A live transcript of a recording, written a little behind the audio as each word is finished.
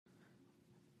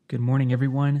Good morning,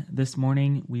 everyone. This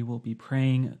morning we will be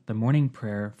praying the morning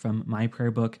prayer from my prayer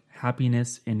book,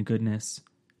 Happiness in Goodness,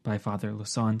 by Father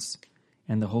Lasance,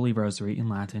 and the Holy Rosary in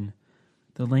Latin.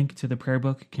 The link to the prayer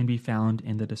book can be found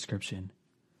in the description.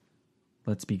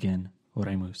 Let's begin.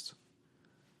 Oremus.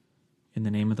 In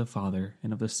the name of the Father,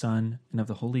 and of the Son, and of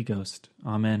the Holy Ghost.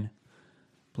 Amen.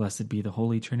 Blessed be the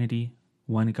Holy Trinity,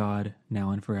 one God,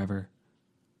 now and forever.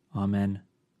 Amen.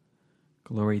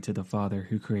 Glory to the Father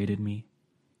who created me.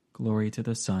 Glory to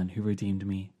the Son who redeemed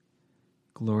me.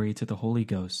 Glory to the Holy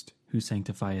Ghost who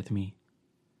sanctifieth me.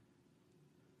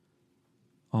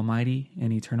 Almighty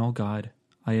and eternal God,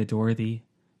 I adore thee,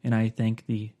 and I thank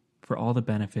thee for all the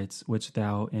benefits which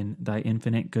thou in thy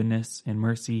infinite goodness and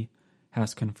mercy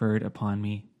hast conferred upon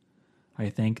me. I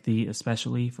thank thee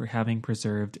especially for having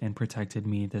preserved and protected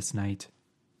me this night.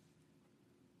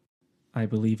 I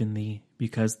believe in thee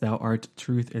because thou art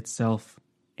truth itself,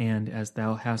 and as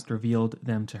thou hast revealed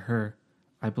them to her,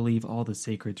 I believe all the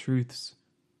sacred truths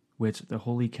which the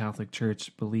Holy Catholic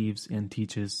Church believes and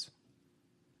teaches.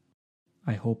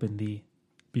 I hope in thee,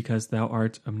 because thou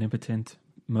art omnipotent,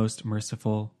 most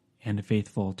merciful, and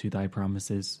faithful to thy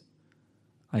promises.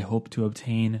 I hope to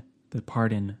obtain the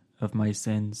pardon of my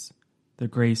sins, the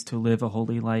grace to live a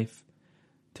holy life,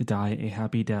 to die a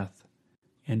happy death,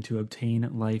 and to obtain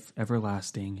life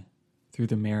everlasting, through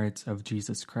the merits of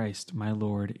Jesus Christ, my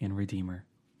Lord and Redeemer.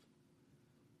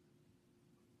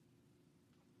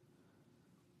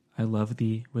 I love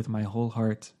thee with my whole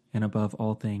heart and above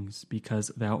all things, because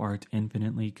thou art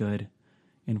infinitely good,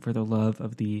 and for the love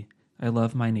of thee I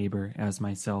love my neighbor as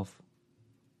myself.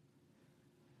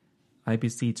 I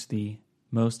beseech thee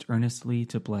most earnestly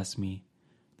to bless me,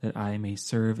 that I may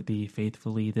serve thee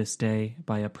faithfully this day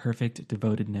by a perfect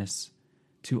devotedness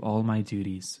to all my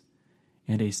duties,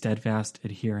 and a steadfast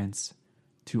adherence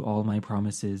to all my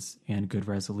promises and good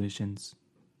resolutions.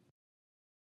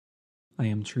 I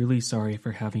am truly sorry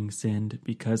for having sinned,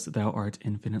 because thou art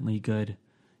infinitely good,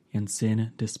 and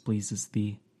sin displeases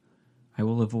thee. I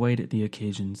will avoid the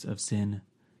occasions of sin,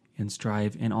 and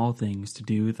strive in all things to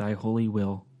do thy holy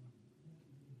will.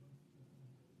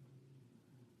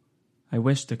 I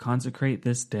wish to consecrate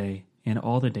this day and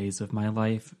all the days of my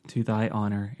life to thy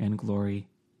honor and glory.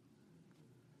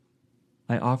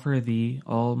 I offer thee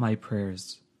all my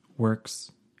prayers,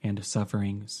 works, and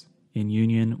sufferings, in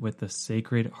union with the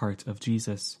Sacred Heart of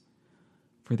Jesus,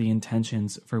 for the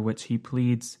intentions for which he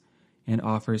pleads and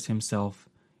offers himself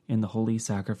in the holy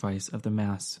sacrifice of the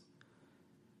Mass,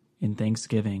 in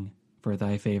thanksgiving for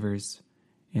thy favors,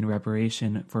 in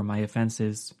reparation for my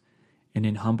offenses, and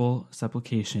in humble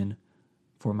supplication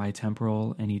for my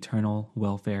temporal and eternal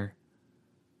welfare,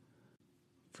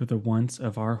 for the wants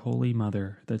of our Holy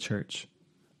Mother, the Church,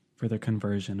 for the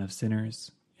conversion of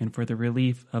sinners, and for the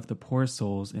relief of the poor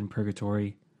souls in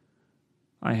purgatory.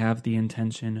 I have the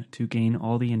intention to gain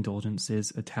all the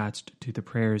indulgences attached to the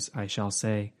prayers I shall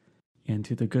say, and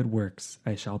to the good works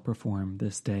I shall perform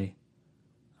this day.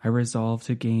 I resolve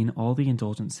to gain all the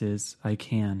indulgences I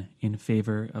can in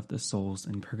favor of the souls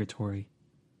in purgatory.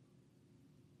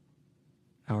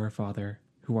 Our Father,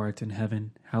 who art in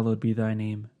heaven, hallowed be thy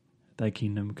name. Thy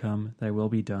kingdom come, thy will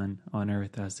be done, on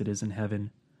earth as it is in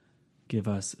heaven. Give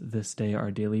us this day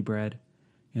our daily bread,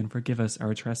 and forgive us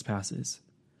our trespasses,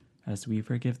 as we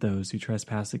forgive those who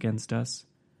trespass against us.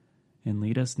 And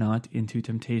lead us not into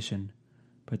temptation,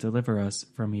 but deliver us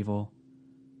from evil.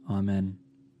 Amen.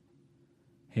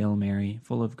 Hail Mary,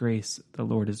 full of grace, the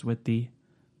Lord is with thee.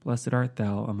 Blessed art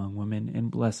thou among women,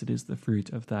 and blessed is the fruit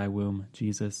of thy womb,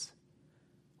 Jesus.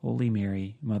 Holy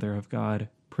Mary, Mother of God,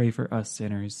 pray for us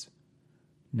sinners,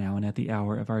 now and at the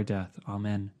hour of our death.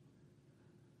 Amen.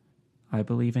 I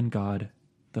believe in God,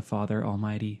 the Father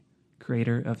Almighty,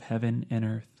 creator of heaven and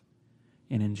earth,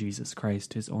 and in Jesus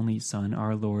Christ, his only Son,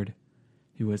 our Lord,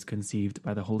 who was conceived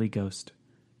by the Holy Ghost,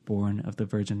 born of the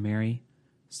Virgin Mary,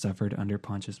 suffered under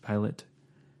Pontius Pilate,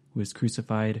 was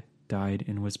crucified, died,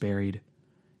 and was buried.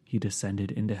 He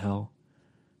descended into hell.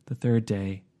 The third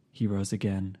day he rose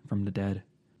again from the dead.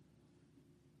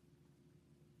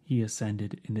 He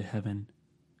ascended into heaven,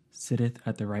 sitteth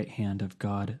at the right hand of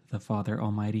God, the Father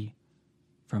Almighty.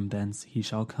 From thence he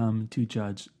shall come to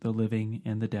judge the living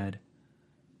and the dead.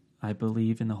 I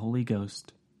believe in the Holy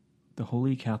Ghost, the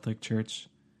Holy Catholic Church,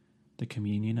 the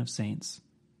communion of saints,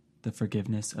 the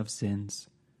forgiveness of sins,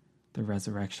 the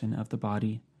resurrection of the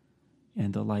body,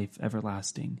 and the life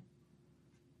everlasting.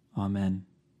 Amen.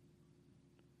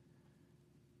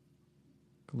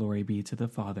 Glory be to the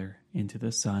Father, and to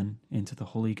the Son, and to the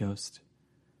Holy Ghost,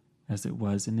 as it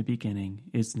was in the beginning,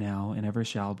 is now, and ever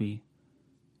shall be,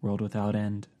 world without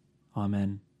end.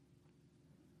 Amen.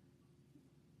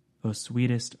 O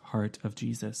sweetest heart of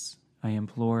Jesus, I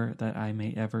implore that I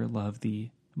may ever love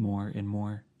thee more and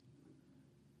more.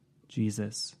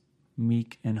 Jesus,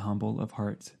 meek and humble of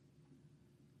heart,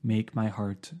 make my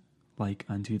heart like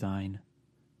unto thine.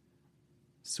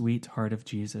 Sweet heart of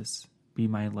Jesus, be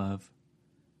my love.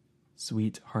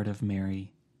 Sweet heart of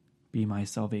Mary, be my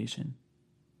salvation.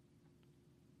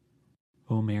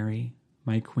 O Mary,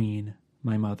 my Queen,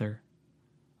 my Mother,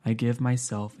 I give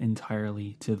myself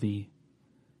entirely to thee,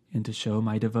 and to show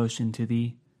my devotion to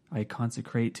thee, I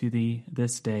consecrate to thee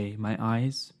this day my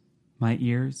eyes, my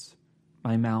ears,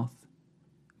 my mouth,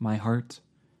 my heart,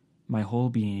 my whole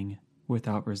being,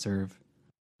 without reserve.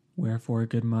 Wherefore,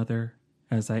 good Mother,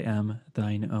 as I am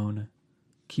thine own,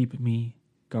 keep me,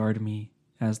 guard me,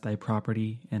 as thy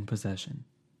property and possession.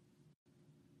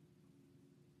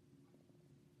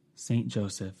 Saint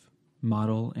Joseph,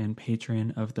 model and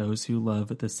patron of those who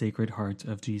love the Sacred Heart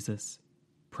of Jesus,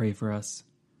 pray for us.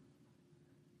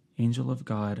 Angel of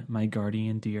God, my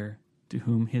guardian dear, to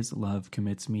whom his love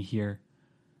commits me here,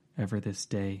 ever this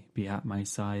day be at my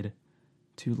side,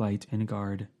 to light and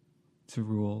guard, to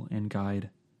rule and guide.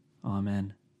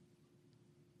 Amen.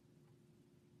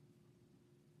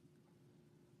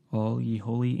 All ye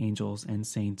holy angels and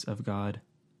saints of God,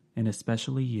 and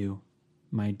especially you,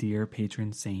 my dear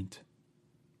patron saint,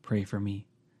 pray for me.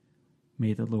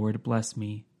 May the Lord bless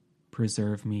me,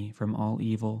 preserve me from all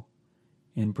evil,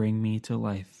 and bring me to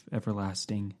life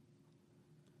everlasting.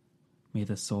 May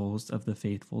the souls of the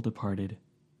faithful departed,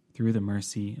 through the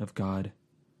mercy of God,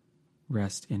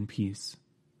 rest in peace.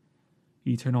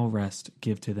 Eternal rest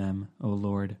give to them, O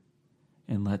Lord,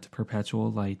 and let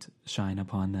perpetual light shine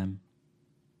upon them.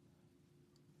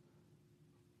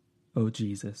 O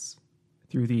Jesus,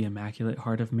 through the Immaculate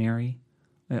Heart of Mary,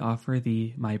 I offer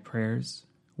thee my prayers,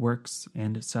 works,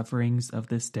 and sufferings of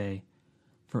this day,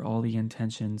 for all the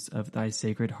intentions of thy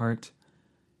Sacred Heart,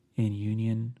 in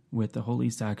union with the holy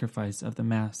sacrifice of the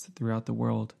Mass throughout the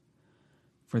world,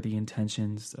 for the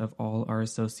intentions of all our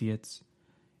associates,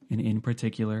 and in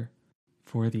particular,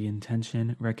 for the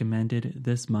intention recommended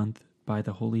this month by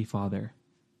the Holy Father.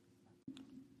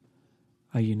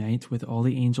 I unite with all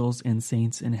the angels and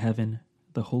saints in heaven,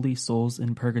 the holy souls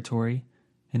in purgatory,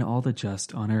 and all the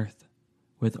just on earth,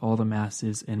 with all the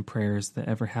masses and prayers that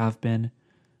ever have been,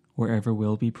 or ever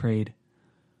will be prayed,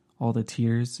 all the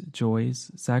tears,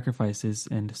 joys, sacrifices,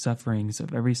 and sufferings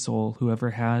of every soul who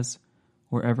ever has,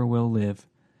 or ever will live.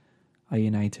 I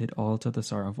unite it all to the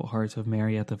sorrowful heart of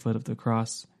Mary at the foot of the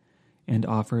cross, and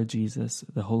offer Jesus,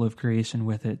 the whole of creation,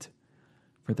 with it,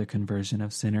 for the conversion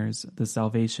of sinners, the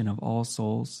salvation of all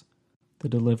souls, the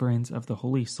deliverance of the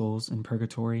holy souls in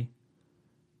purgatory,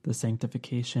 the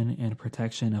sanctification and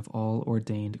protection of all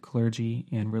ordained clergy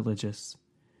and religious,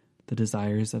 the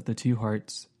desires of the two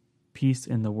hearts, peace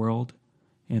in the world,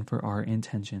 and for our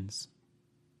intentions.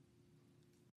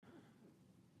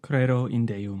 Credo in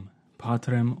Deum,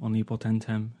 Patrem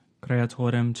omnipotentem,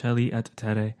 Creatorem celi et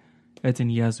terre, et in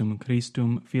Iesum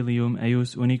Christum Filium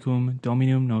eius unicum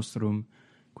Dominum nostrum,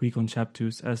 qui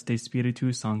conceptus est de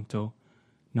Spiritu Sancto,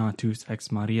 natus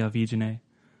ex Maria Virgine,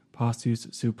 passus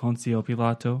sub Pontio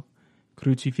Pilato,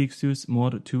 crucifixus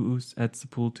mortuus et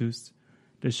sepultus,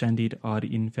 descendit ad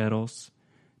inferos,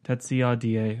 tertia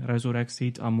die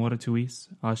resurrexit a mortuis,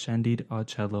 ascendit ad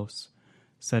celos,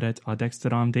 sedet ad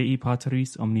dexteram Dei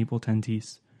Patris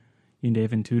omnipotentis, inde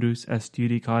venturus est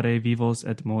judicare vivos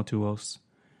et mortuos.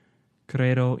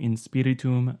 Credo in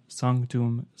Spiritum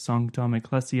Sanctum Sanctam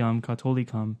Ecclesiam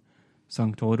Catholicam,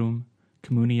 Sanctorum,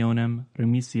 Communionem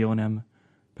Remissionem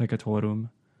Peccatorum,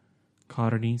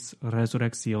 Carnis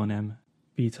Resurrectionem,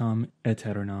 Vitam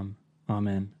Aeternam.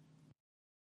 Amen.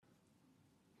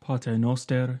 Pater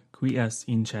noster, qui es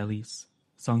in celis,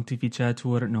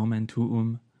 sanctificetur nomen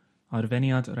tuum,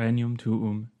 adveniat regnum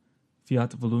tuum,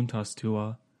 fiat voluntas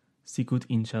tua, sicut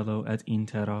in cielo et in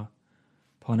terra.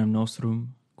 Panem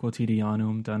nostrum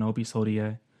quotidianum da nobis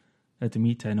hodie, et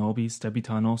dimitte nobis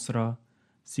debita nostra,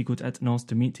 sicut et nos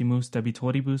dimittimus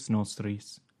debitoribus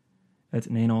nostris, et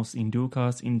ne nos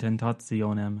inducas in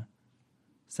tentationem,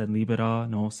 sed libera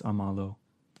nos a malo.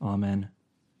 Amen.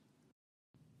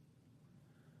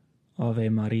 Ave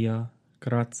Maria,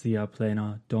 gratia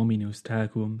plena, Dominus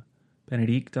tecum,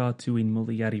 benedicta tu in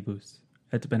mulieribus,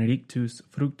 et benedictus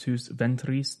fructus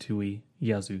ventris tui,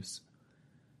 Iesus.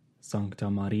 Sancta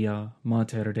Maria,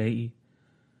 Mater Dei,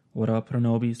 ora pro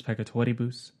nobis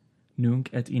peccatoribus, nunc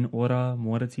et in hora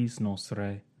mortis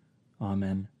nostrae.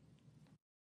 Amen.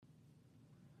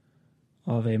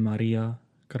 Ave Maria,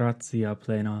 gratia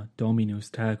plena, Dominus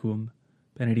tecum,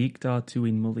 benedicta tu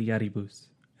in mulieribus,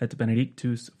 et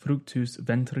benedictus fructus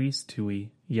ventris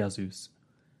tui, Iesus.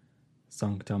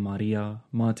 Sancta Maria,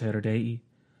 Mater Dei,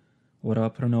 ora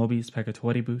pro nobis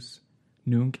peccatoribus,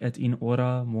 nunc et in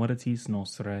hora mortis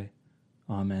nostrae.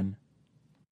 Amen.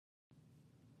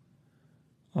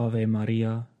 Ave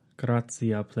Maria,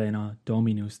 gratia plena,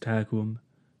 Dominus tecum,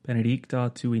 benedicta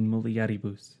tu in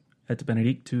mulieribus, et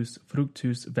benedictus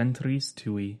fructus ventris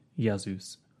tui,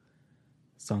 Iesus.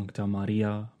 Sancta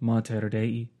Maria, Mater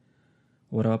Dei,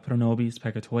 ora pro nobis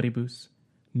peccatoribus,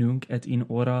 nunc et in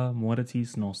hora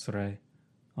mortis nostrae.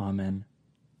 Amen.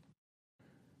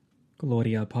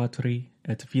 Gloria Patri,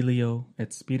 et Filio,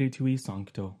 et Spiritui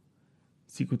Sancto,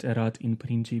 sicut erat in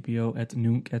principio et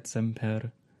nunc et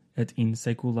semper, et in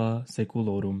saecula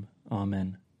saeculorum.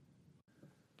 Amen.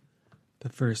 The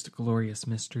first glorious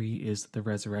mystery is the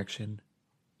resurrection.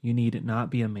 You need not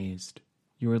be amazed.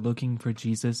 You are looking for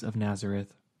Jesus of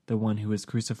Nazareth, the one who was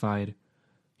crucified.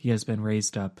 He has been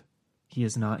raised up. He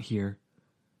is not here.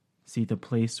 See the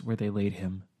place where they laid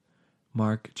him.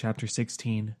 Mark chapter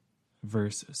 16,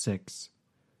 verse 6.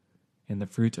 And the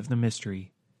fruit of the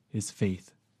mystery is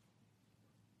faith.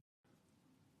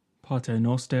 Pater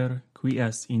noster, qui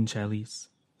es in celis,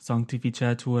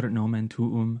 sanctificetur nomen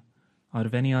tuum,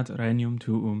 adveniat regnum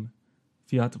tuum,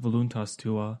 fiat voluntas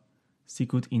tua,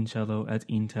 sicut in cielo et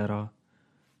in terra.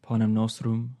 Panem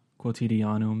nostrum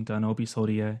quotidianum da nobis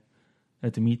hodie,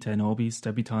 et dimitte nobis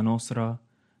debita nostra,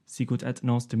 sicut et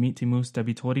nos dimittimus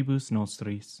debitoribus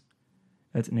nostris,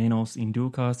 et ne nos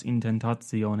inducas in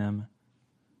tentationem,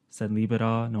 sed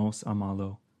libera nos a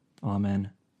malo.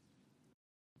 Amen.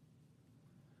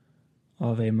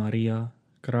 Ave Maria,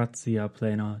 gratia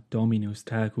plena, Dominus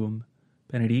tecum,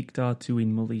 benedicta tu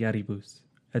in mulieribus,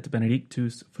 et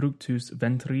benedictus fructus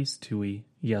ventris tui,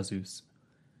 Iesus.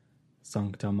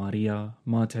 Sancta Maria,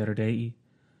 Mater Dei,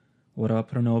 ora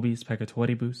pro nobis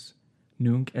peccatoribus,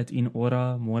 nunc et in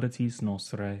hora mortis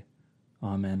nostrae.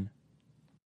 Amen.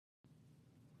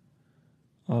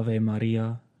 Ave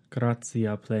Maria,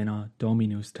 gratia plena,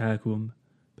 Dominus tecum,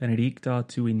 benedicta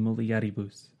tu in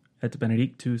mulieribus, et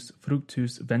benedictus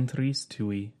fructus ventris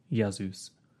tui,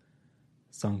 Iesus.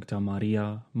 Sancta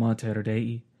Maria, Mater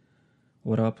Dei,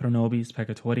 ora pro nobis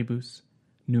peccatoribus,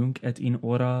 nunc et in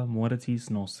hora mortis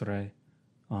nostrae.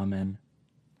 Amen.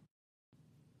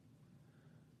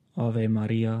 Ave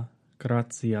Maria,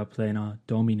 gratia plena,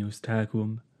 Dominus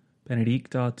tecum,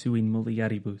 benedicta tu in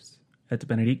mulieribus, et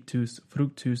benedictus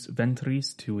fructus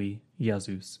ventris tui,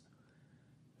 Iesus.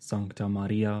 Sancta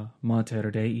Maria,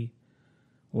 Mater Dei,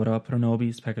 ora pro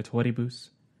nobis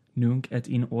peccatoribus, nunc et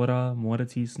in hora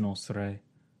mortis nostrae.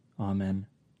 Amen.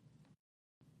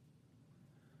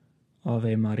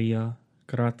 Ave Maria,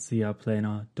 gratia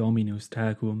plena, Dominus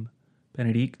tecum,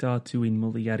 benedicta tu in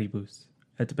mulieribus,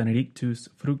 et benedictus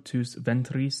fructus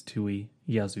ventris tui,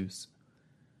 Iesus.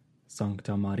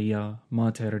 Sancta Maria,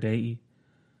 Mater Dei,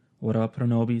 ora pro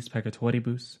nobis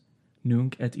peccatoribus,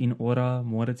 nunc et in hora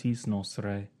mortis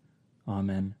nostrae.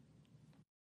 Amen.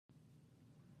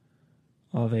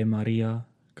 Ave Maria,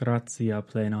 gratia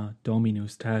plena,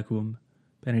 Dominus tecum,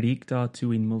 benedicta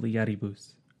tu in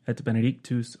mulieribus, et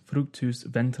benedictus fructus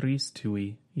ventris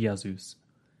tui, Iesus.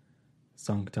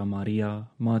 Sancta Maria,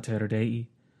 Mater Dei,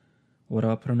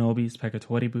 ora pro nobis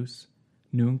peccatoribus,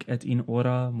 nunc et in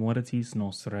hora mortis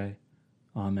nostrae.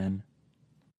 Amen.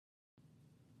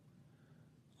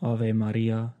 Ave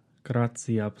Maria,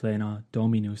 gratia plena,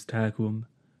 Dominus tecum,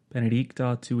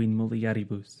 benedicta tu in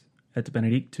mulieribus, et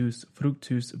benedictus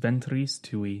fructus ventris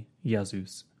tui,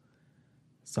 Iesus.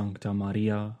 Sancta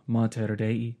Maria, Mater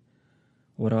Dei,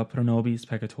 ora pro nobis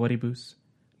peccatoribus,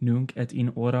 nunc et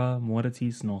in hora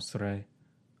mortis nostrae.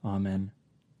 Amen.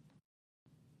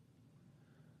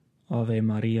 Ave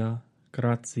Maria,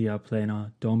 gratia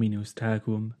plena, Dominus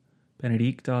tecum,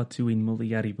 benedicta tu in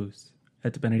mulieribus,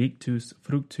 et benedictus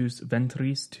fructus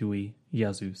ventris tui,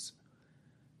 Iesus.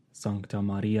 Sancta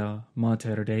Maria,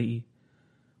 Mater Dei,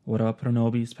 ora pro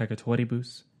nobis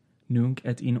peccatoribus, nunc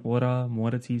et in hora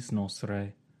mortis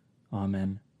nostrae.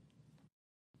 Amen.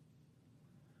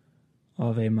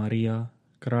 Ave Maria,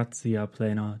 gratia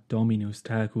plena, Dominus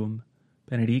tecum,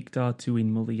 benedicta tu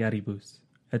in mulieribus,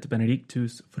 et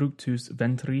benedictus fructus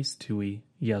ventris tui,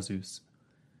 Iesus.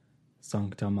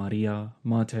 Sancta Maria,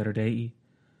 Mater Dei,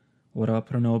 ora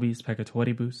pro nobis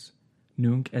peccatoribus,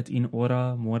 nunc et in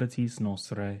hora mortis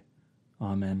nostrae.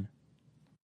 Amen.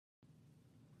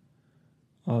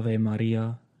 Ave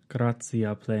Maria,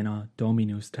 gratia plena,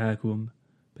 Dominus tecum,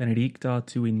 benedicta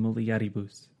tu in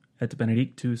mulieribus, et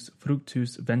benedictus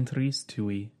fructus ventris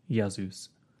tui, Iesus.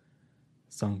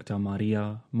 Sancta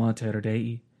Maria, Mater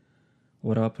Dei,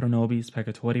 ora pro nobis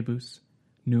peccatoribus,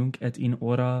 nunc et in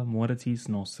hora mortis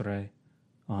nostrae.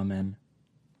 Amen.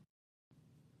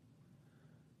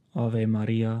 Ave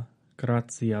Maria,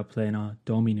 gratia plena,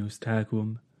 Dominus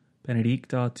tecum,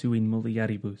 benedicta tu in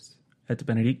mulieribus, et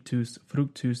benedictus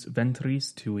fructus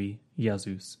ventris tui,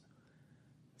 Iesus.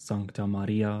 Sancta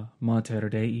Maria, Mater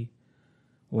Dei,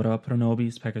 ora pro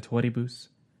nobis peccatoribus,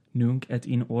 nunc et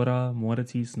in hora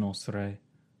mortis nostrae.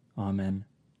 Amen.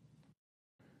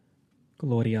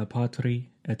 Gloria Patri,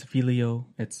 et Filio,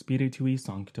 et Spiritui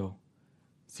Sancto,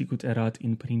 sicut erat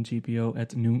in principio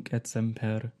et nunc et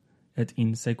semper, et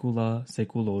in saecula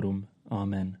saeculorum.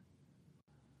 Amen.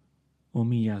 O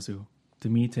mi Iesu,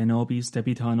 dimite nobis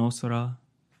debita nostra,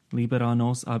 libera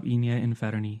nos ab inie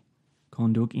inferni,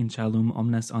 conduc in caelum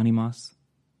omnes animas,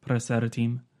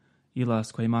 praesertim,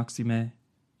 illasque maxime,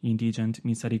 indigent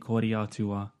misericordia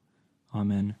tua.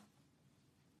 Amen.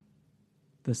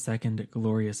 The second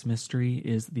glorious mystery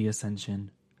is the Ascension.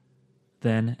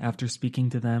 Then, after speaking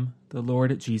to them, the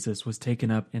Lord Jesus was taken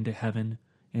up into heaven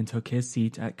and took his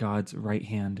seat at God's right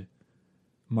hand.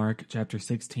 Mark chapter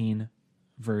 16,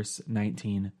 verse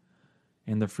 19.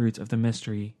 And the fruit of the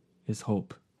mystery is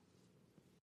hope.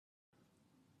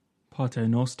 Pater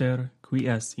noster, qui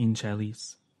es in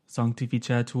celis,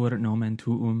 sanctificetur nomen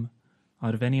tuum,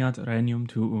 adveniat regnum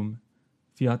tuum,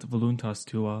 fiat voluntas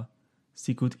tua,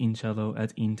 sicut in cielo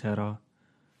et in terra.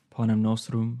 Panem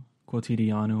nostrum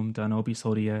quotidianum da nobis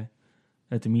hodie,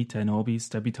 et dimitte nobis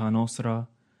debita nostra,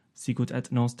 sicut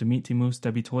et nos dimittimus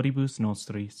debitoribus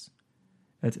nostris,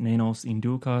 et ne nos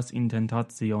inducas in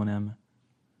tentationem,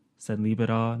 sed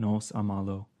libera nos a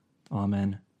malo.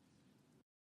 Amen.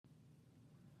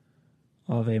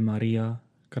 Ave Maria,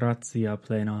 gratia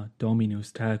plena,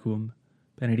 Dominus tecum,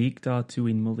 benedicta tu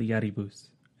in mulieribus,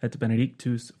 et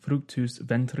benedictus fructus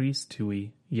ventris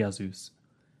tui, Iesus.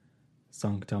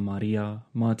 Sancta Maria,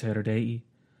 Mater Dei,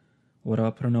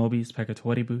 ora pro nobis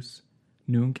peccatoribus,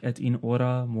 nunc et in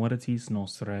hora mortis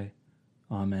nostrae.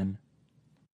 Amen.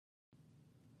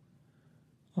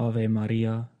 Ave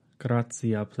Maria,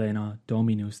 gratia plena,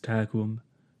 Dominus tecum,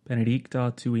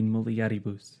 benedicta tu in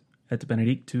mulieribus, et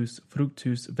benedictus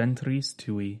fructus ventris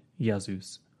tui,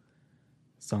 Iesus.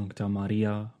 Sancta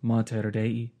Maria, Mater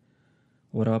Dei,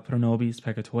 ora pro nobis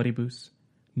peccatoribus,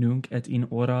 nunc et in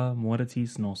hora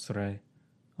mortis nostrae.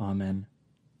 Amen.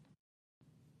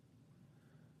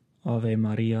 Ave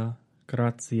Maria,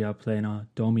 gratia plena,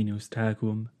 Dominus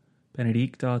tecum,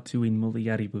 benedicta tu in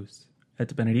mulieribus,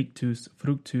 et benedictus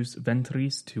fructus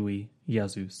ventris tui,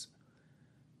 Iesus.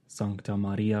 Sancta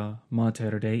Maria,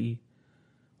 Mater Dei,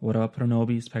 ora pro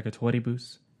nobis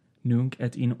peccatoribus, nunc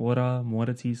et in hora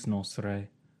mortis nostrae.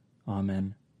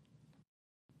 Amen.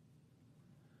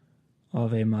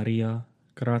 Ave Maria,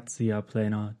 gratia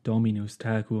plena, Dominus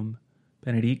tecum,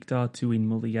 benedicta tu in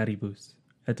mulieribus,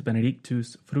 et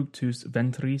benedictus fructus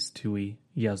ventris tui,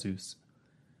 Iesus.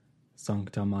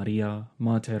 Sancta Maria,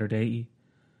 Mater Dei,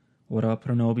 ora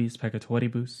pro nobis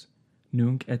peccatoribus,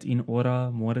 nunc et in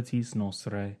hora mortis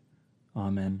nostrae.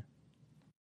 Amen.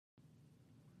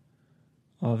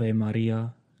 Ave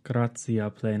Maria, gratia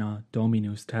plena,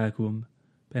 Dominus tecum,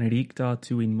 benedicta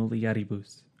tu in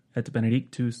mulieribus, et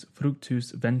benedictus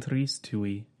fructus ventris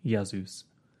tui, Iesus.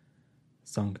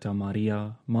 Sancta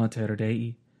Maria, Mater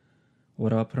Dei,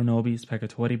 ora pro nobis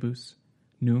peccatoribus,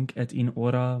 nunc et in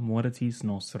hora mortis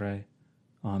nostrae.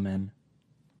 Amen.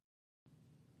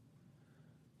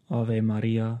 Ave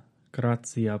Maria,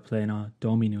 gratia plena,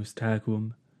 Dominus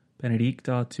tecum,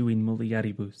 benedicta tu in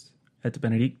mulieribus, et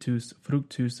benedictus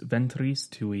fructus ventris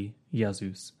tui,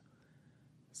 Iesus.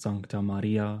 Sancta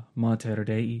Maria, Mater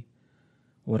Dei,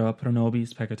 ora pro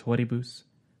nobis peccatoribus,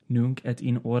 nunc et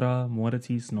in hora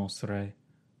mortis nostrae.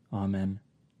 Amen.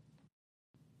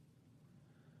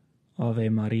 Ave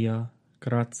Maria,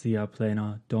 gratia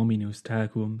plena, Dominus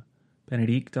tecum,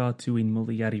 benedicta tu in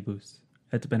mulieribus,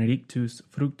 et benedictus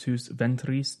fructus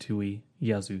ventris tui,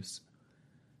 Iesus.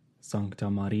 Sancta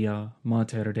Maria,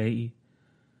 Mater Dei,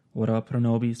 ora pro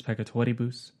nobis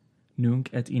peccatoribus, nunc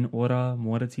et in hora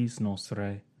mortis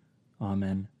nostrae.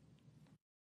 Amen.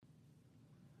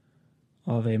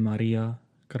 Ave Maria,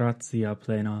 gratia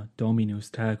plena, Dominus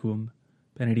tecum,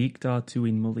 benedicta tu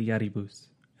in mulieribus,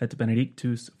 et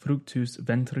benedictus fructus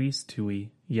ventris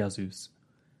tui, Iesus.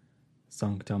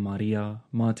 Sancta Maria,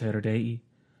 Mater Dei,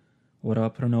 ora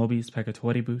pro nobis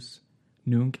peccatoribus,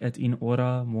 nunc et in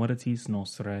hora mortis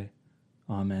nostrae.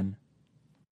 Amen.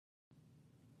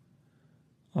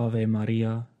 Ave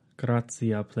Maria,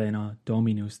 gratia plena,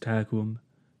 Dominus tecum,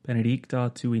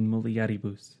 benedicta tu in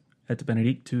mulieribus, et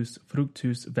benedictus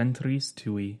fructus ventris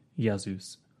tui,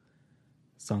 Iesus.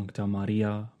 Sancta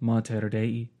Maria, Mater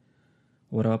Dei,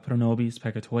 ora pro nobis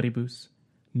peccatoribus,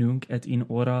 nunc et in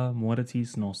hora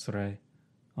mortis nostrae.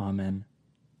 Amen.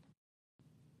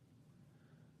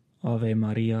 Ave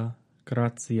Maria,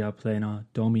 gratia plena,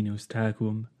 Dominus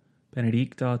tecum,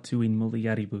 benedicta tu in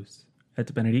mulieribus,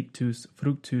 et benedictus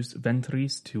fructus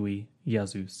ventris tui,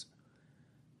 Iesus.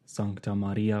 Sancta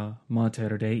Maria,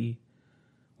 Mater Dei,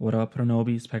 ora pro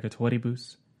nobis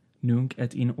peccatoribus, nunc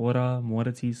et in hora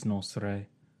mortis nostrae.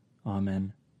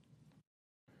 Amen.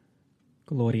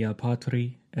 Gloria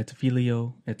Patri, et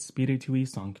Filio, et Spiritui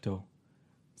Sancto,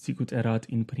 sicut erat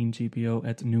in principio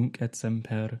et nunc et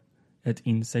semper, et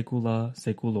in saecula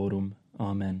saeculorum.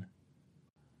 Amen.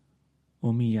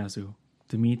 O mi Iesu,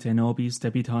 dimite nobis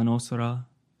debita nostra,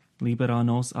 libera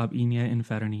nos ab igne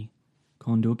inferni,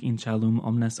 conduc in caelum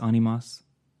omnes animas,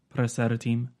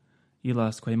 presertim,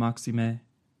 illasque maxime,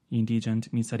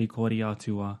 indigent misericordia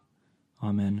tua.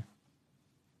 Amen.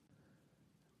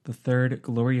 The third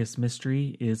glorious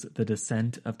mystery is the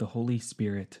descent of the Holy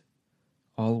Spirit.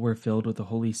 All were filled with the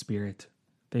Holy Spirit.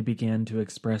 They began to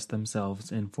express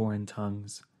themselves in foreign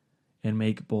tongues and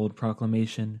make bold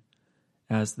proclamation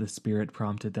as the Spirit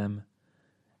prompted them.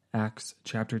 Acts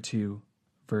chapter 2,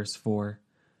 verse 4.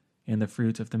 And the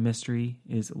fruit of the mystery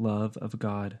is love of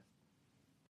God.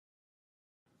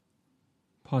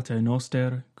 Pater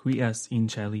noster, qui es in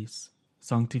celis,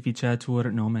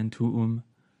 sanctificetur nomen tuum,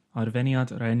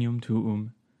 adveniat regnum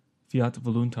tuum, fiat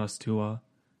voluntas tua,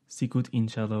 sicut in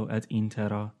cielo et in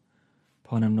terra.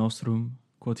 Panem nostrum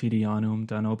quotidianum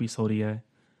da nobis hodie,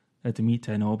 et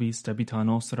dimitte nobis debita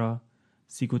nostra,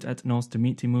 sicut et nos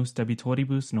dimittimus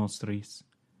debitoribus nostris,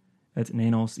 et ne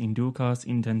nos inducas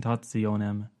in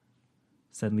tentationem,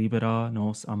 sed libera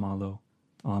nos a malo.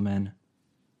 Amen.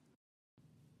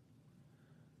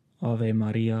 Ave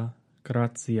Maria,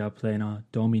 gratia plena,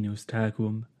 Dominus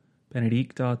tecum,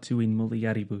 benedicta tu in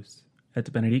mulieribus,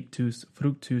 et benedictus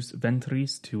fructus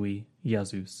ventris tui,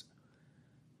 Iesus.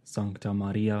 Sancta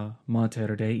Maria,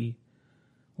 Mater Dei,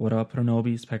 ora pro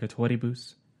nobis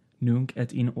peccatoribus, nunc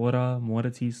et in hora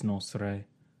mortis nostrae.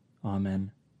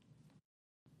 Amen.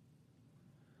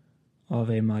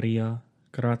 Ave Maria,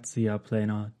 gratia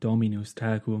plena, Dominus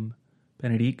tecum,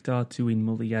 benedicta tu in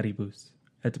mulieribus,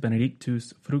 et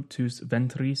benedictus fructus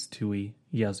ventris tui,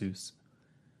 Iesus.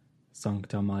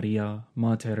 Sancta Maria,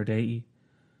 Mater Dei,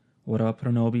 ora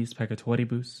pro nobis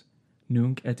peccatoribus,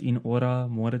 nunc et in hora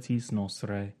mortis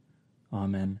nostrae.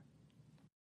 Amen.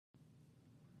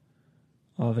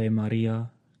 Ave Maria,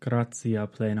 gratia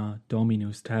plena,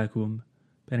 Dominus tecum,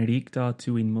 benedicta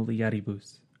tu in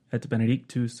mulieribus, et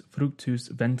benedictus fructus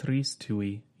ventris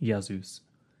tui, Iesus.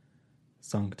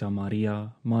 Sancta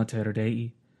Maria, Mater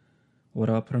Dei,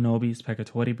 ora pro nobis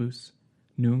peccatoribus,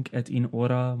 nunc et in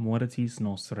hora mortis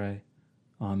nostrae.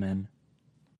 Amen.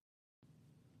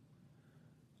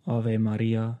 Ave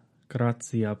Maria,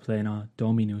 gratia plena,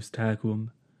 Dominus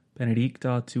tecum,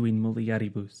 benedicta tu in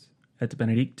mulieribus, et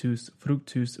benedictus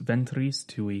fructus ventris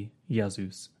tui,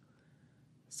 Iesus.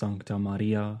 Sancta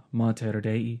Maria, Mater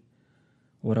Dei,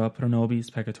 ora pro nobis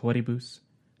peccatoribus,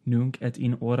 nunc et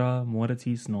in hora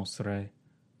mortis nostrae.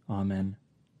 Amen.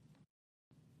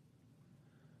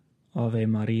 Ave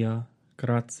Maria,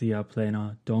 gratia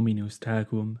plena, Dominus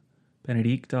tecum,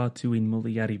 benedicta tu in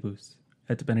mulieribus,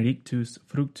 et benedictus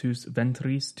fructus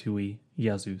ventris tui,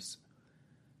 Iesus.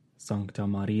 Sancta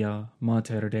Maria,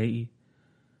 Mater Dei,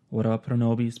 ora pro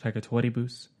nobis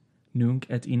peccatoribus, nunc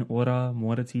et in hora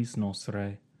mortis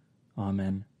nostrae.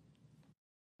 Amen.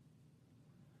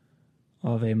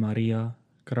 Ave Maria,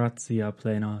 gratia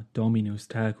plena, Dominus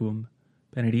tecum,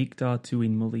 benedicta tu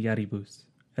in mulieribus,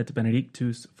 et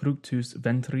benedictus fructus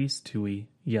ventris tui,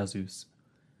 Iesus.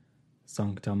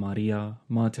 Sancta Maria,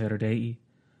 Mater Dei,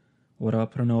 ora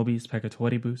pro nobis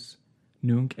peccatoribus,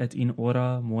 nunc et in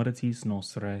hora mortis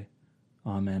nostrae.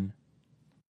 Amen.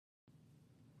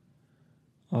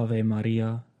 Ave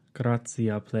Maria,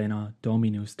 gratia plena,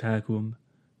 Dominus tecum,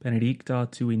 benedicta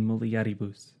tu in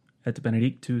mulieribus, et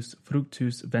benedictus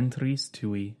fructus ventris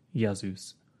tui,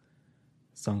 Iesus.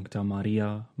 Sancta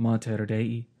Maria, Mater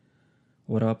Dei,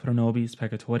 ora pro nobis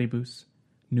peccatoribus,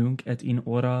 nunc et in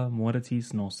hora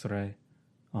mortis nostrae.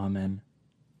 Amen.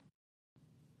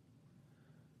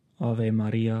 Ave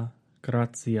Maria,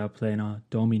 gratia plena,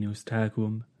 Dominus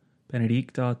tecum,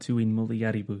 benedicta tu in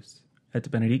mulieribus, et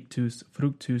benedictus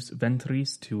fructus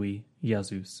ventris tui,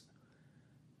 Iesus.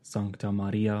 Sancta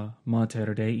Maria,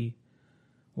 Mater Dei,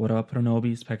 ora pro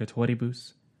nobis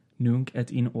peccatoribus, nunc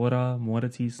et in hora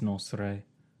mortis nostrae.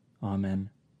 Amen.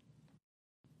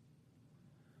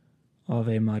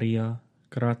 Ave Maria,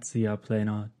 gratia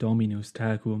plena, Dominus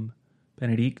tecum,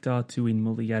 benedicta tu in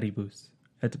mulieribus,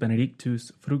 et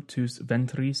benedictus fructus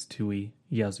ventris tui,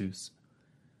 Iesus.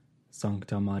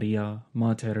 Sancta Maria,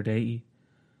 Mater Dei,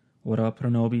 ora pro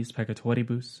nobis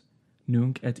peccatoribus,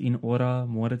 nunc et in hora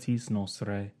mortis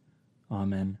nostrae.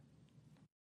 Amen.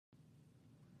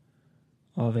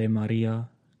 Ave Maria,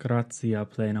 gratia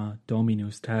plena,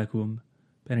 Dominus tecum,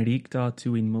 benedicta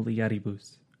tu in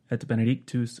mulieribus, et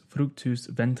benedictus fructus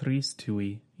ventris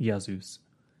tui, Iesus.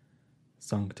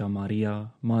 Sancta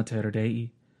Maria, Mater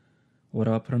Dei,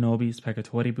 ora pro nobis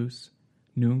peccatoribus,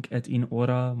 nunc et in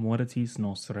hora mortis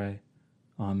nostrae.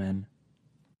 Amen.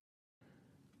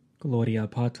 Gloria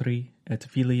Patri, et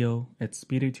Filio, et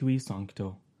Spiritui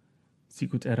Sancto,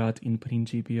 sicut erat in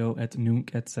principio et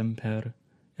nunc et semper,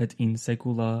 et in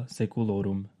saecula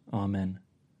saeculorum. Amen.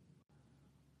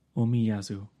 O mi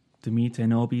Iesu, dimite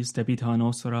nobis debita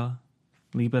nostra,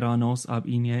 libera nos ab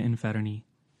inie inferni,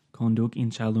 conduc in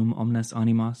caelum omnes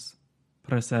animas,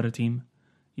 praesertim,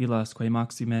 illas quae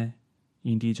maxime,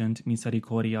 indigent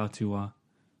misericordia tua.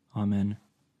 Amen.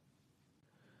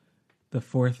 The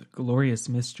fourth glorious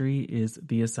mystery is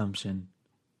the Assumption.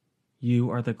 You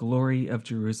are the glory of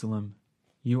Jerusalem.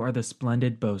 You are the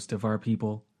splendid boast of our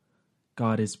people.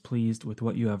 God is pleased with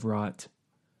what you have wrought.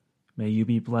 May you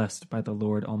be blessed by the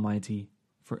Lord Almighty,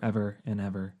 forever and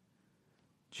ever.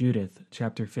 Judith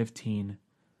chapter 15,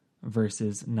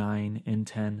 verses 9 and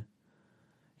 10.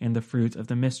 And the fruit of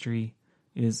the mystery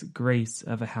is grace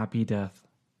of a happy death.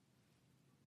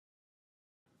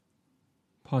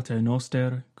 Pater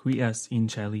noster, qui es in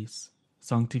celis,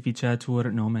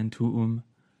 sanctificetur nomen tuum,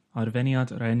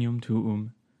 adveniat regnum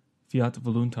tuum, fiat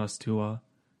voluntas tua,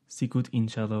 sicut in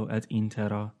cielo et in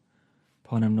terra.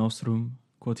 Panem nostrum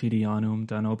quotidianum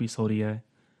da nobis hodie,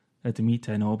 et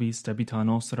dimitte nobis debita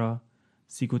nostra,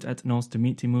 sicut et nos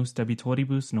dimittimus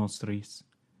debitoribus nostris,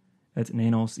 et ne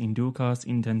nos inducas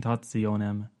in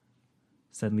tentationem,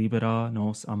 sed libera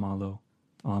nos a malo.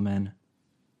 Amen.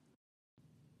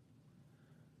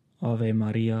 Ave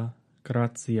Maria,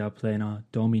 gratia plena,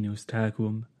 Dominus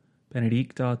tecum,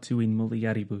 benedicta tu in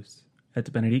mulieribus,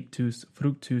 et benedictus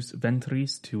fructus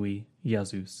ventris tui,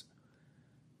 Iesus.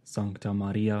 Sancta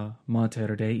Maria,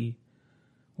 Mater Dei,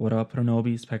 ora pro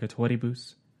nobis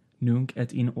peccatoribus, nunc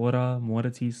et in hora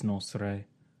mortis nostrae.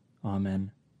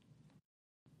 Amen.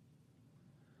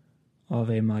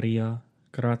 Ave Maria,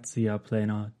 gratia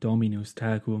plena, Dominus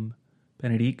tecum,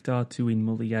 benedicta tu in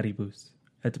mulieribus,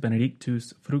 et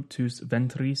benedictus fructus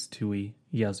ventris tui,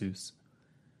 Iesus.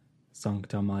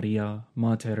 Sancta Maria,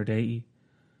 Mater Dei,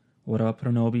 ora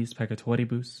pro nobis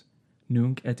peccatoribus,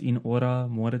 nunc et in hora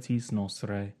mortis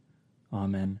nostrae.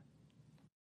 Amen.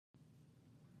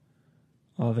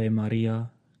 Ave Maria,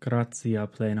 gratia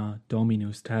plena,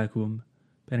 Dominus tecum,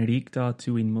 benedicta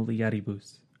tu in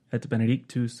mulieribus, et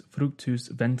benedictus fructus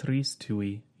ventris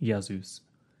tui, Iesus.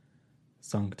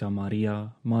 Sancta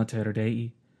Maria, Mater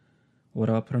Dei,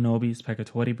 ora pro nobis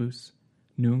peccatoribus,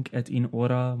 nunc et in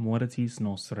hora mortis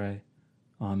nostrae.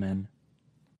 Amen.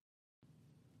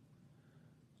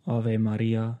 Ave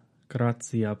Maria,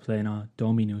 gratia plena,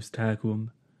 Dominus tecum,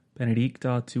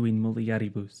 benedicta tu in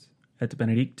mulieribus, et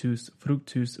benedictus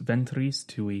fructus ventris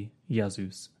tui,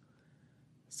 Iesus.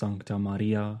 Sancta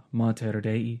Maria, Mater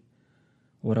Dei,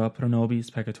 ora pro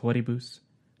nobis peccatoribus,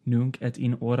 nunc et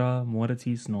in hora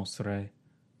mortis nostrae.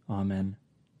 Amen.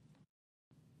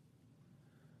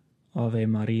 Ave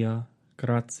Maria,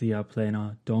 gratia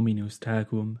plena, Dominus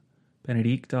tecum,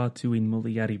 benedicta tu in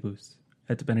mulieribus,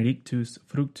 et benedictus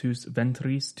fructus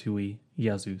ventris tui,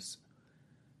 Iesus.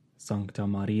 Sancta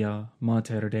Maria,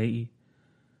 Mater Dei,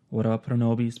 ora pro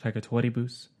nobis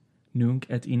peccatoribus, nunc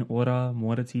et in hora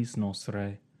mortis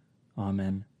nostrae.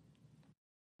 Amen.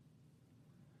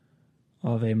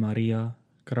 Ave Maria,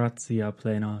 gratia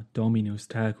plena, Dominus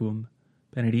tecum,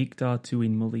 benedicta tu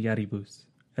in mulieribus,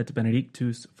 et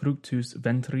benedictus fructus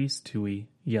ventris tui,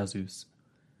 Iesus.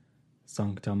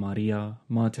 Sancta Maria,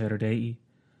 Mater Dei,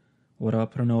 ora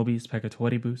pro nobis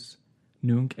peccatoribus,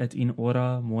 nunc et in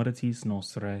hora mortis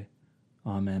nostrae.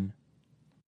 Amen.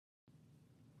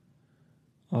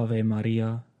 Ave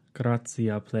Maria,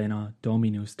 gratia plena,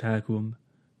 Dominus tecum,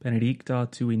 benedicta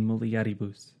tu in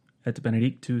mulieribus, et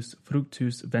benedictus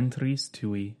fructus ventris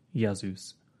tui,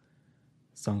 Iesus.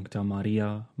 Sancta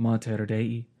Maria, Mater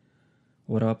Dei,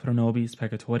 ora pro nobis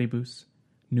peccatoribus,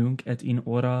 nunc et in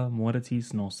hora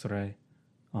mortis nostrae.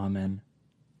 Amen.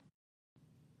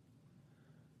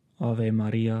 Ave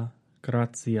Maria,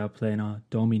 gratia plena,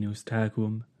 Dominus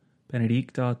tecum,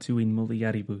 benedicta tu in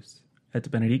mulieribus, et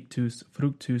benedictus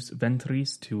fructus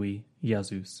ventris tui,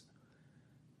 Iesus.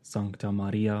 Sancta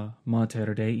Maria,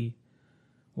 Mater Dei,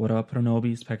 ora pro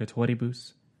nobis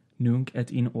peccatoribus, nunc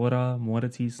et in hora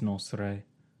mortis nostrae.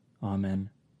 Amen.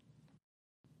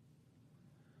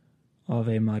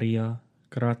 Ave Maria,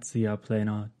 gratia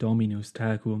plena, Dominus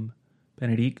tecum,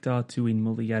 benedicta tu in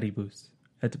mulieribus,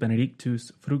 et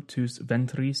benedictus fructus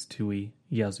ventris tui,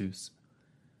 Iesus.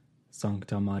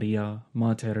 Sancta Maria,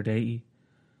 Mater Dei,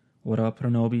 ora pro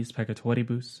nobis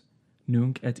peccatoribus,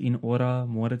 nunc et in hora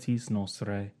mortis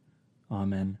nostrae.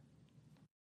 Amen.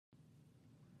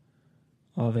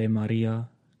 Ave Maria,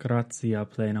 gratia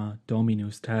plena,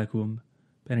 Dominus tecum,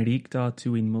 benedicta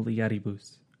tu in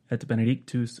mulieribus, et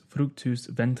benedictus fructus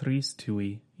ventris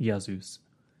tui, Iesus.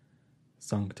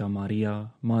 Sancta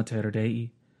Maria, Mater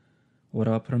Dei,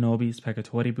 ora pro nobis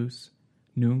peccatoribus,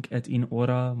 nunc et in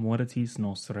hora mortis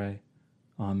nostrae.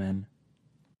 Amen.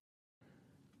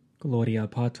 Gloria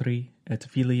Patri, et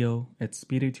Filio, et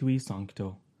Spiritui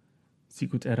Sancto,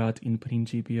 sicut erat in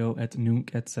principio et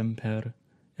nunc et semper,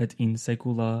 et in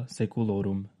saecula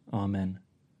saeculorum. Amen.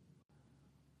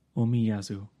 O mi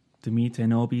Iesu, dimite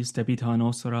nobis debita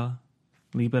nostra,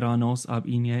 libera nos ab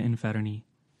inie inferni,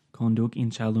 conduc in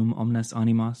caelum omnes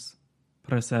animas,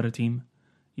 praesertim,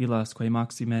 illas quae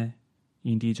maxime,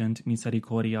 indigent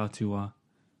misericordia tua.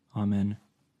 Amen.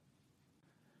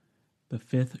 The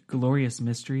fifth glorious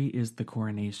mystery is the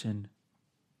coronation.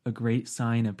 A great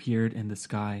sign appeared in the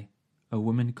sky, a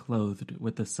woman clothed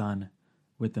with the sun,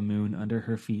 with the moon under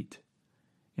her feet,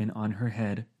 and on her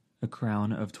head a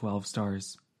crown of 12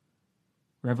 stars.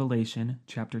 Revelation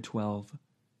chapter 12,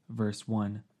 verse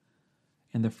 1.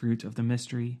 And the fruit of the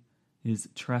mystery is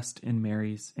trust in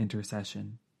Mary's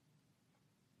intercession.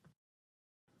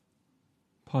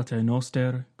 Pater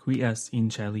noster, qui es in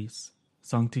celis,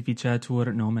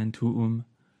 sanctificetur nomen tuum,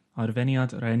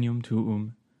 adveniat regnum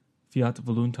tuum, fiat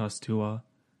voluntas tua,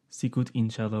 sicut in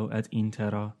cielo et in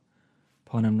terra.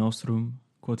 Panem nostrum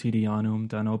quotidianum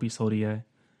da nobis hodie,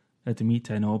 et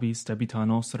dimitte nobis debita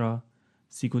nostra,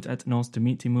 sicut et nos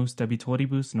dimitimus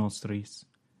debitoribus nostris,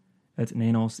 et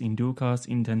ne nos inducas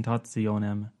in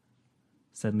tentationem,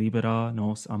 sed libera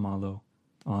nos a malo.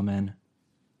 Amen.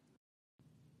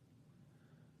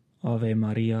 Ave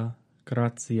Maria,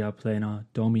 gratia plena,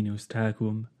 Dominus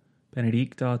tecum,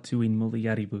 benedicta tu in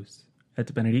mulieribus,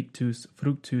 et benedictus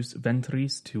fructus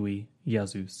ventris tui,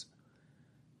 Iesus.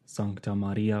 Sancta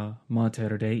Maria,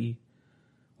 Mater Dei,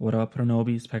 ora pro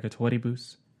nobis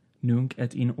peccatoribus, nunc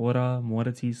et in hora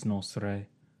mortis nostrae.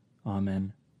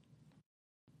 Amen.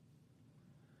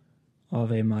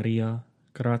 Ave Maria,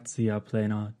 gratia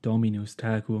plena, Dominus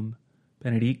tecum,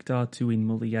 benedicta tu in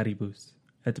mulieribus,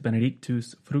 et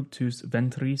benedictus fructus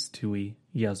ventris tui,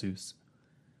 Iesus.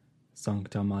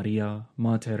 Sancta Maria,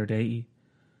 Mater Dei,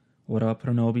 ora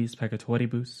pro nobis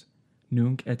peccatoribus,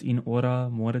 nunc et in hora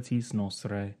mortis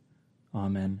nostrae.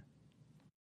 Amen.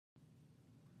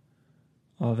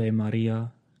 Ave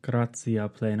Maria, gratia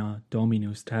plena,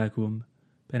 Dominus tecum,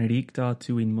 benedicta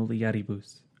tu in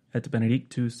mulieribus, et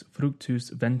benedictus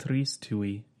fructus ventris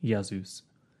tui, Iesus.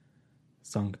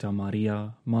 Sancta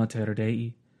Maria, Mater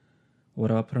Dei,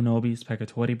 ora pro nobis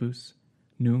peccatoribus,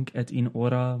 nunc et in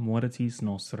hora mortis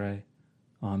nostrae.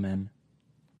 Amen.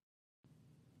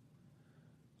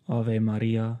 Ave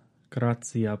Maria,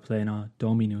 gratia plena,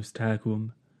 Dominus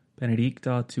tecum,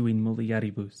 benedicta tu in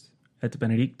mulieribus, et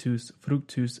benedictus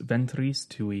fructus ventris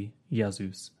tui,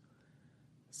 Iesus.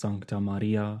 Sancta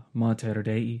Maria, Mater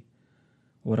Dei,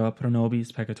 ora pro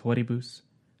nobis peccatoribus,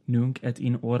 nunc et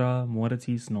in hora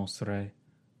mortis nostrae.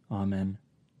 Amen.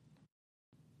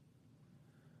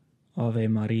 Ave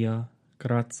Maria,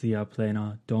 gratia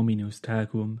plena, Dominus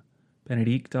tecum,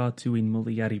 benedicta tu in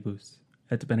mulieribus,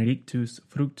 et benedictus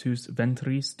fructus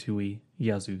ventris tui,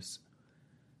 Iesus.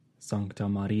 Sancta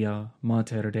Maria,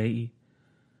 Mater Dei,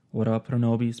 ora pro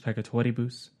nobis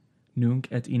peccatoribus, nunc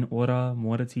et in hora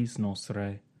mortis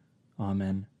nostrae.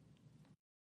 Amen.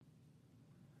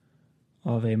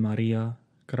 Ave Maria,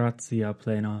 gratia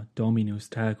plena, Dominus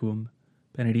tecum,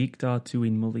 benedicta tu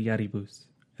in mulieribus,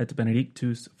 et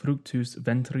benedictus fructus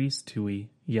ventris tui,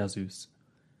 Iesus.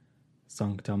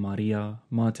 Sancta Maria,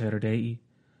 Mater Dei,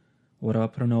 ora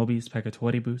pro nobis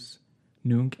peccatoribus,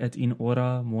 nunc et in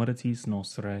hora mortis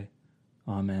nostrae.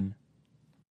 Amen.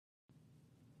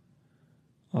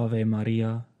 Ave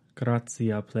Maria,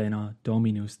 gratia plena,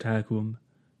 Dominus tecum,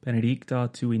 benedicta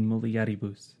tu in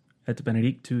mulieribus, et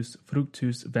benedictus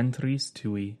fructus ventris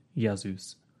tui,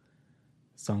 Iesus.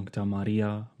 Sancta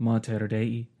Maria, Mater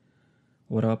Dei,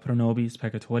 ora pro nobis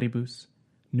peccatoribus,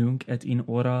 nunc et in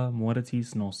hora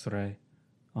mortis nostrae.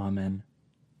 Amen.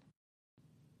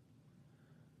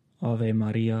 Ave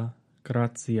Maria,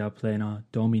 gratia plena,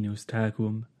 Dominus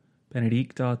tecum,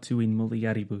 benedicta tu in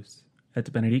mulieribus,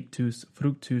 et benedictus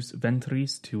fructus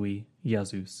ventris tui,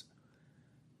 Iesus.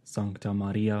 Sancta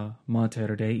Maria,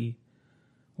 Mater Dei,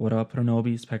 ora pro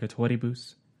nobis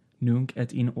peccatoribus, nunc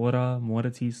et in hora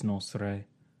mortis nostrae.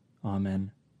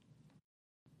 Amen.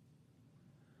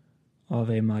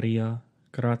 Ave Maria,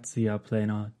 gratia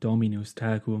plena, Dominus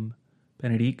tecum,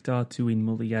 benedicta tu in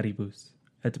mulieribus,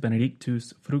 et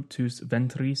benedictus fructus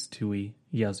ventris tui,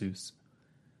 Iesus.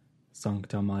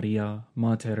 Sancta Maria,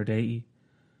 Mater Dei,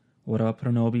 ora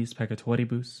pro nobis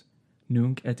peccatoribus,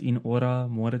 nunc et in hora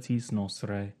mortis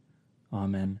nostrae.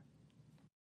 Amen.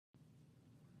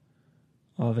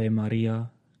 Ave Maria,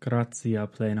 gratia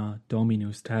plena,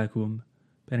 Dominus tecum,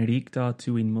 benedicta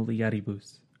tu in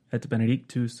mulieribus, et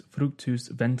benedictus fructus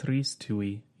ventris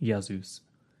tui, Iesus.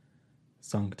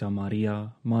 Sancta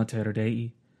Maria, Mater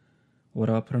Dei,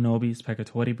 ora pro nobis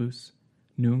peccatoribus,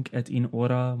 nunc et in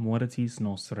hora mortis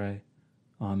nostrae.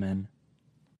 Amen.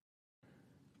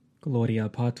 Gloria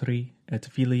Patri, et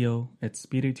Filio, et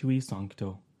Spiritui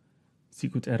Sancto,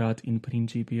 sicut erat in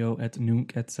principio et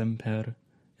nunc et semper,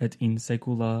 et in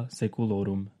saecula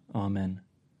saeculorum. Amen.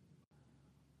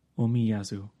 O mi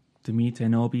Iesu, dimite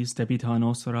nobis debita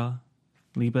nostra,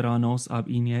 libera nos ab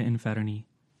igne inferni,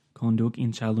 conduc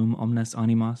in caelum omnes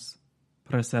animas,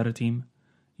 praesertim,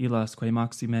 illas quae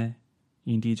maxime,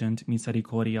 indigent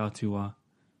misericordia tua.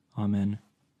 Amen.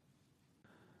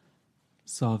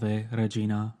 Salve,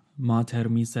 Regina, Mater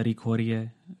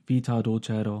misericordiae, vita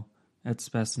dulcero, et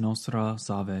spes nostra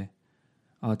salve.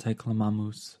 A te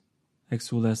clamamus,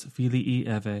 exules filii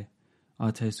Eve,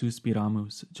 a te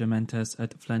suspiramus, gementes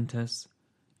et flentes,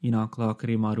 in ac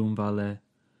lacrimarum vale.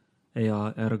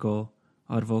 Ea ergo,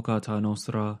 advocata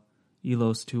nostra,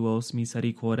 illos tuos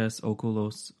misericordes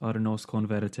oculos ad nos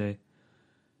converte,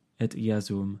 et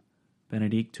Iesum,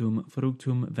 benedictum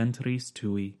fructum ventris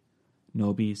tui,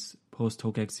 nobis post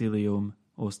hoc exilium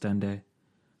ostende,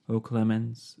 o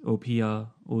clemens, o pia,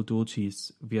 o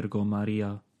dulcis Virgo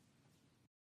Maria.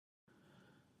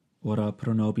 Ora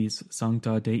pro nobis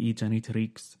sancta Dei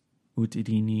genitrix, ut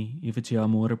digni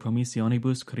efficiamur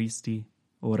promissionibus Christi,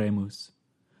 oremus.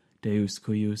 Deus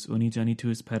cuius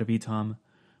unigenitus per vitam,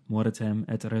 mortem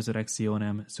et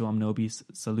resurrectionem suam nobis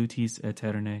salutis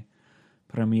eterne,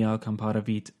 premia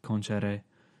comparavit concere,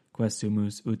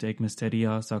 questumus ut ec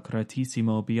mysteria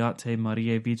sacratissimo Beate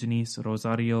Mariae Virginis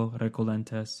Rosario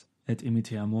recolentes, et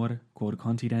imiteamur quod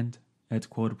continent, et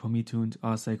quod pomitunt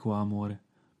a sequamur,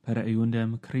 per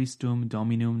eundem Christum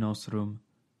Dominum nostrum.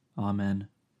 Amen.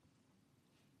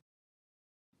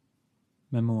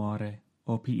 Memoare,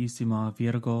 o piissima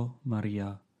Virgo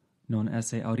Maria, non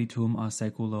esse auditum a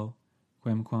seculo,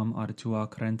 quemquam ad tua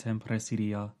crentem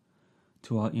presidia,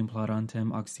 tua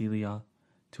implorantem auxilia,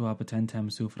 tua petentem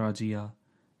suffragia,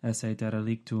 esse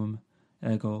derelictum,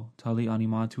 ego tali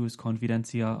animatus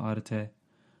confidentia arte,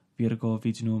 Virgo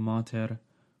Virginum Mater,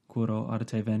 curo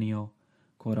arte venio,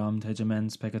 quoram te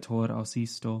gemens peccator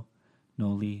ausisto,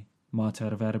 noli,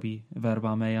 Mater Verbi,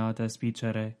 verba mea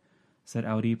despicere, sed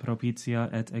audi propitia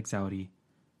et exaudi.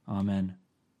 Amen.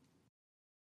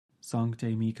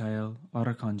 Sancte Michael,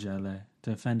 Arcangele,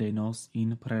 defende nos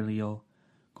in prelio,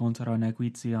 contra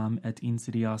nequitiam et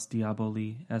insidias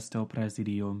diaboli esto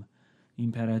presidium,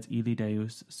 imperet illi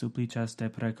Deus suppliceste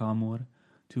precamur,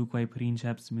 tuque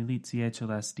princeps militiae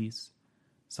celestis,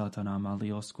 Satana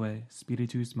maliosque,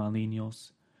 spiritus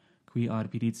malignos, qui ad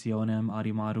petitionem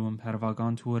animarum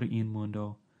pervagantur in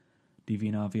mundo,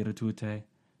 divina virtute,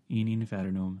 in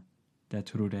infernum,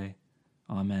 detrude.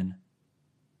 Amen.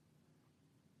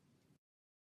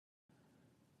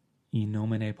 In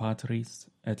nomine Patris,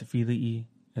 et Filii,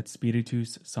 et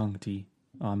Spiritus Sancti.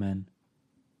 Amen.